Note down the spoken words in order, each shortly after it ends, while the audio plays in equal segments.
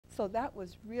so that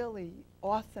was really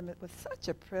awesome. It was such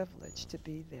a privilege to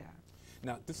be there.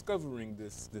 Now, discovering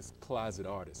this closet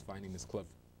artist, finding this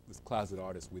closet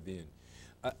artist within,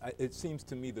 it seems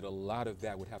to me that a lot of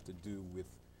that would have to do with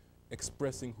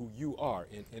expressing who you are.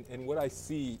 And what I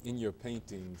see in your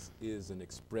paintings is an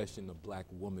expression of black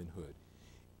womanhood.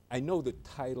 I know the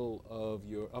title of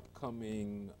your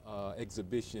upcoming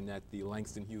exhibition at the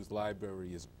Langston Hughes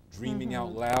Library is Dreaming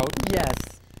Out Loud. Yes.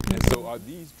 And so are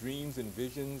these dreams and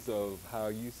visions of how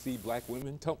you see black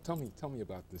women? Tell me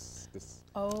about this.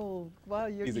 Oh, well,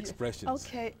 these expressions.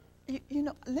 Okay. You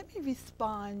know, let me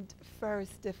respond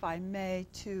first, if I may,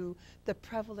 to the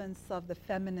prevalence of the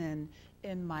feminine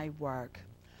in my work.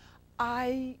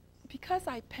 Because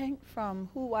I paint from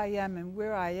who I am and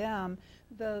where I am,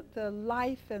 the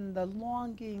life and the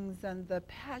longings and the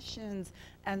passions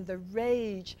and the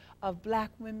rage of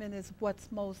black women is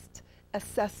what's most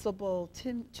accessible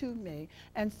to me.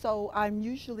 And so I'm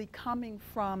usually coming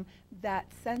from that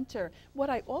center. What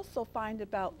I also find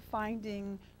about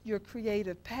finding your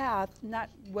creative path, not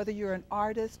whether you're an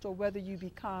artist or whether you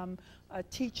become a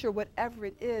teacher, whatever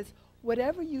it is,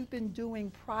 whatever you've been doing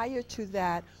prior to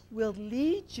that will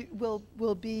lead you,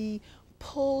 will be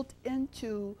pulled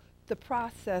into the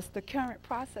process, the current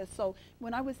process. So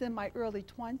when I was in my early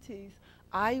 20s,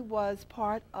 I was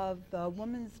part of the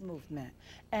women's movement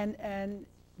and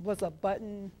was a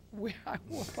button where I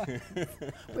wore buttons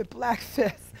with black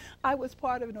fists. I was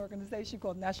part of an organization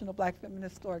called National Black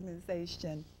Feminist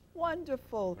Organization.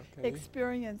 Wonderful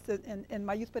experience in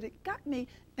my youth, but it got me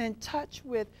in touch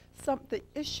with some of the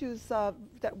issues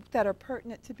that are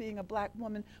pertinent to being a black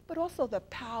woman, but also the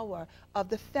power of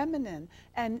the feminine.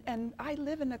 And I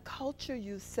live in a culture,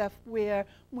 Yusef, where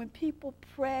when people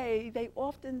pray, they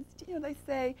often, they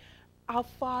say, "Our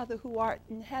Father who art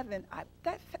in heaven."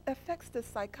 That affects the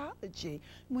psychology.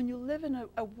 When you live in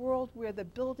a world where the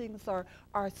buildings are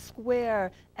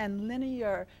square and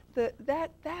linear,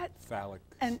 that's phallic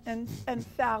and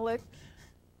phallic.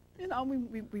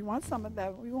 We want some of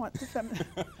that. We want the feminine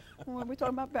when we're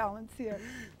talking about balance here.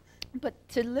 But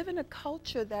to live in a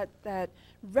culture that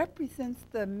represents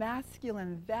the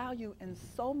masculine value in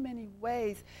so many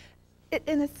ways, it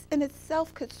in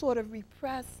itself could sort of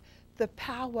repress the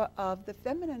power of the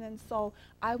feminine. And so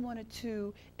I wanted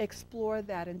to explore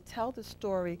that and tell the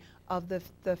story of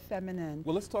the feminine.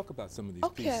 Well, let's talk about some of these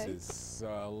pieces.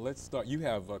 Let's start. You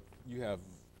have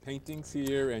paintings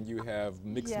here, and you have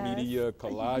mixed media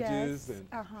collages,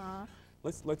 and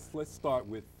let's start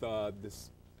with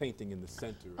this painting in the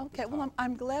center. Okay. Well,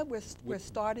 I'm glad we're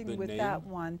starting with that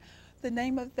one. The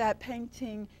name of that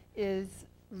painting is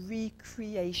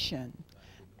Recreation,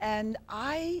 and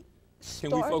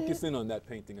Can we focus in on that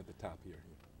painting at the top here?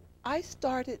 I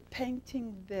started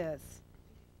painting this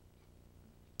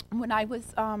when I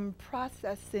was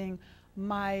processing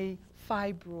my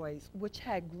fibroids, which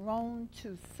had grown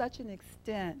to such an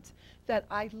extent that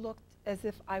I looked as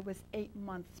if I was 8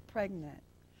 months pregnant.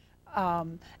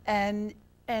 And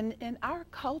in our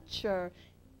culture,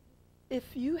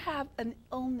 if you have an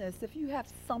illness, if you have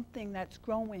something that's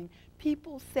growing,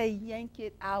 people say yank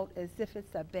it out as if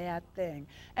it's a bad thing.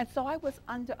 And so I was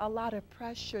under a lot of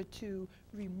pressure to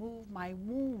remove my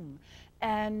womb,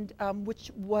 and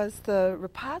which was the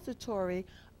repository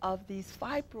of these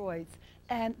fibroids.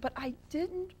 But I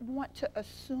didn't want to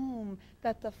assume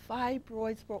that the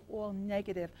fibroids were all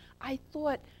negative. I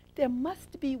thought there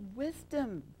must be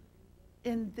wisdom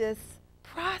in this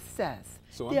process.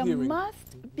 So there must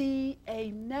be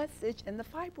a message in the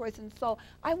fibroids. And so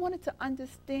I wanted to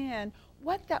understand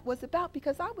what that was about,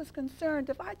 because I was concerned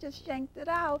if I just yanked it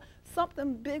out,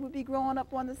 something big would be growing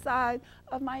up on the side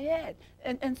of my head.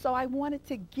 And so I wanted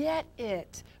to get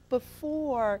it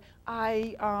before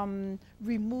I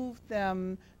removed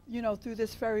them, through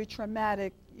this very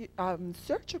traumatic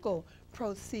surgical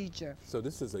procedure. So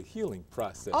this is a healing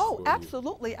process. Oh,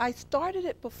 absolutely. I started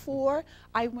it before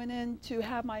I went in to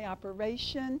have my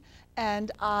operation,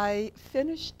 and I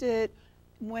finished it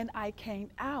when I came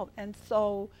out. And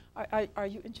so are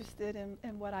you interested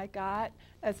in what I got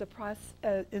as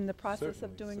in the process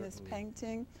of doing this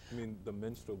painting? I mean, the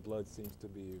menstrual blood seems to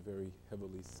be very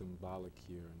heavily symbolic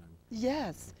here. And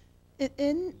yes.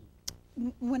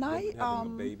 When I a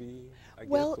baby, I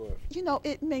well, guess, or?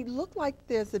 It may look like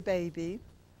there's a baby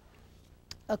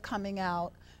coming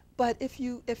out, but if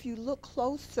you look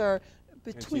closer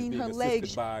between her legs,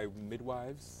 assisted by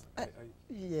midwives.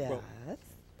 Yes.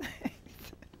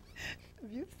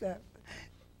 You said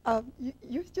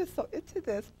you're just so into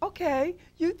this. Okay,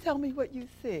 you tell me what you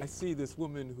see. I see this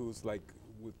woman who's like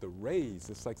with the rays.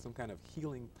 It's like some kind of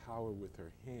healing power with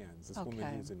her hands. This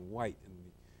woman who's in white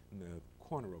in the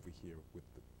corner over here with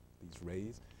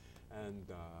raised. And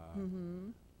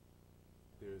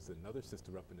there's another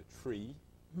sister up in a tree.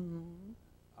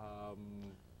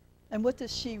 And what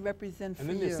does she represent for you?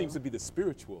 And then there seems to be the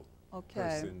spiritual Okay.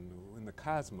 person in the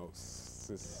cosmos,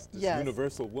 this Yes.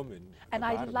 universal woman. And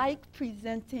I like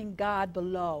presenting God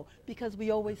below, because we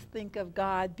always think of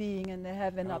God being in the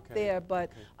heaven up there,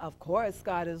 but of course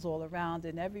God is all around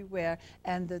and everywhere.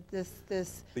 And the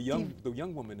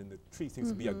young woman in the tree seems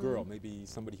to be a girl, maybe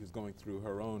somebody who's going through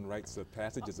her own rites of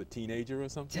passage as a teenager or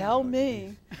something. Tell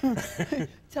me.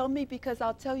 Tell me, because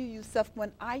I'll tell you, Yusuf,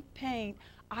 when I paint,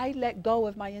 I let go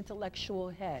of my intellectual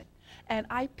head. And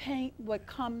I paint what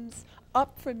comes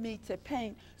up for me to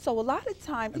paint. So a lot of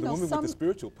times, and you know, the woman with the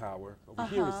spiritual power over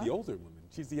here is the older woman.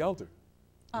 She's the elder.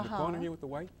 In the corner here with the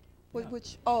white.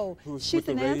 Which she's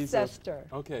an ancestor.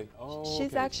 Okay. Oh,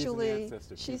 she's actually,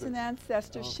 she's an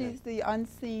ancestor. She's the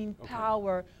unseen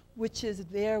power which is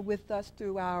there with us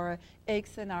through our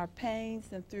aches and our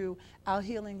pains and through our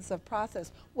healings of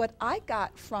process. What I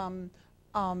got from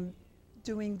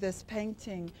doing this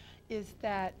painting is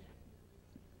that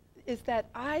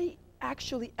I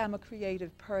actually am a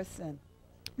creative person,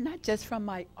 not just from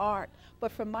my art,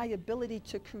 but from my ability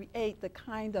to create the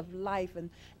kind of life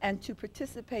and to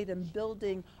participate in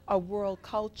building a world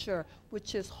culture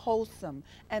which is wholesome,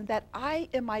 and that I,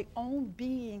 in my own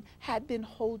being, had been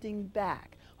holding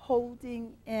back,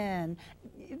 holding in,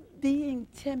 being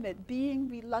timid, being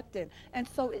reluctant. And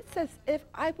so it says, if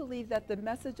I believe that the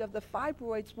message of the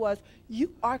fibroids was,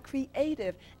 you are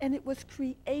creative, and it was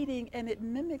creating, and it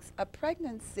mimics a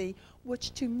pregnancy,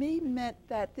 which to me meant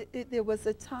that there was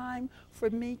a time for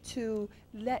me to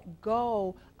let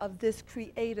go of this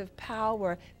creative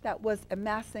power that was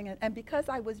amassing. And because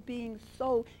I was being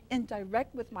so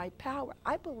indirect with my power,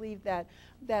 I believe that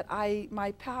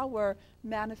my power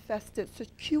manifested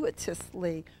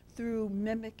circuitously through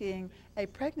mimicking a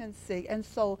pregnancy. And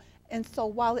so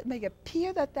while it may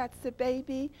appear that that's the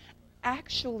baby,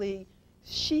 actually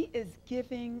she is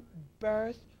giving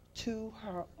birth to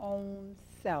her own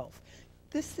self.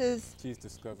 That's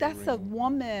a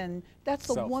woman. That's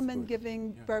a woman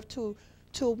giving birth to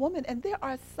a woman. And there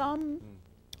are some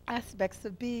aspects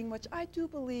of being which I do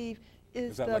believe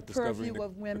is the like purview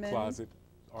of women. The closet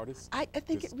artist? I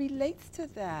think it relates to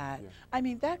that. Yeah. I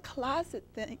mean, that closet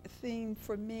theme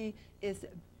for me is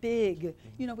big.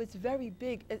 You know, it's very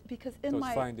big because in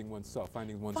my finding oneself,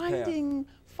 finding one's path.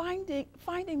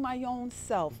 Finding my own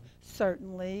self,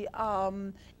 certainly.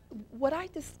 What I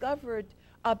discovered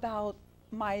about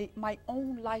my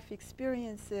own life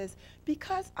experiences,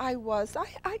 because I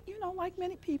you know, like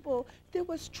many people, there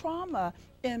was trauma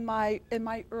in my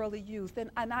early youth,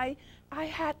 and I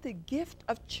had the gift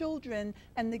of children,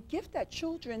 and the gift that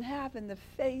children have in the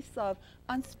face of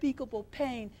unspeakable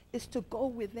pain is to go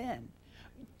within.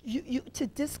 To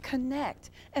disconnect,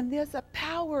 and there's a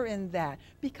power in that,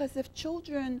 because if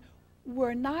children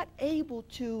were not able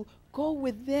to go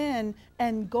within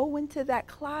and go into that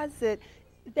closet,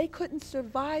 they couldn't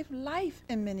survive life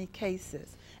in many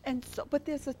cases. And so, but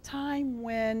there's a time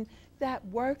when that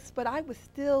works, but I was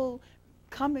still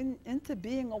coming into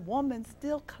being a woman,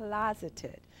 still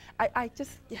closeted. I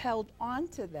just held on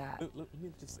to that. Let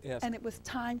me just ask. And it was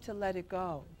time to let it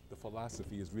go. The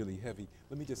philosophy is really heavy.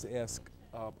 Let me just ask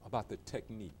about the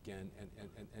technique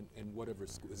and whatever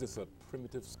school. Is this a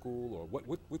primitive school, or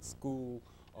what school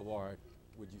of art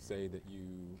would you say that you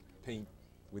paint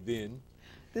within?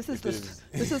 This is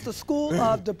the school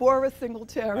of Deborah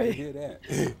Singletary. I hear that.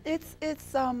 It's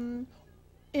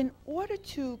in order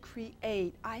to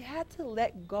create, I had to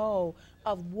let go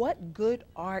of what good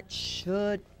art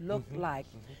should look like.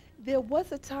 There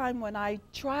was a time when I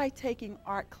tried taking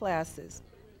art classes.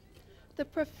 The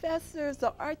professors,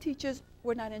 the art teachers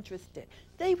were not interested.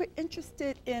 They were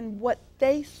interested in what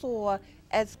they saw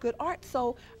as good art.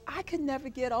 So I could never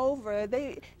get over.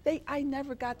 I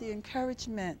never got the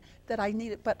encouragement that I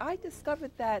needed. But I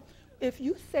discovered that if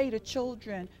you say to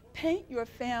children, paint your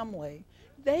family,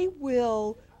 they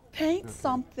will paint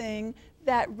something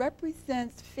that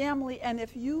represents family. And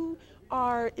if you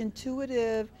are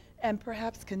intuitive and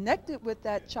perhaps connected with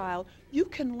that child, you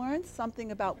can learn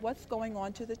something about what's going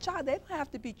on to the child. They don't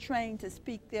have to be trained to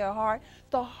speak their heart.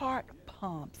 The heart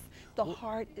pumps. The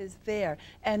heart is there.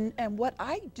 And what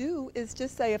I do is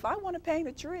just say, if I want to paint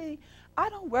a tree, I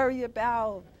don't worry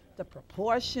about the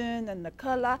proportion and the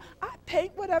color. I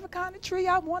paint whatever kind of tree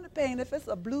I want to paint. If it's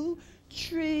a blue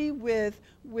tree with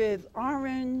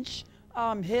orange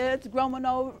heads growing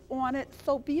on it,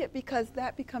 so be it, because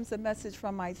that becomes a message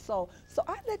from my soul. So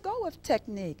I let go of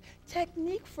technique.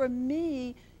 Technique for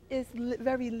me is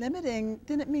very limiting,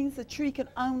 then it means the tree can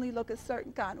only look a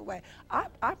certain kind of way.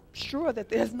 I'm sure that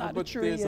there's not a but tree there's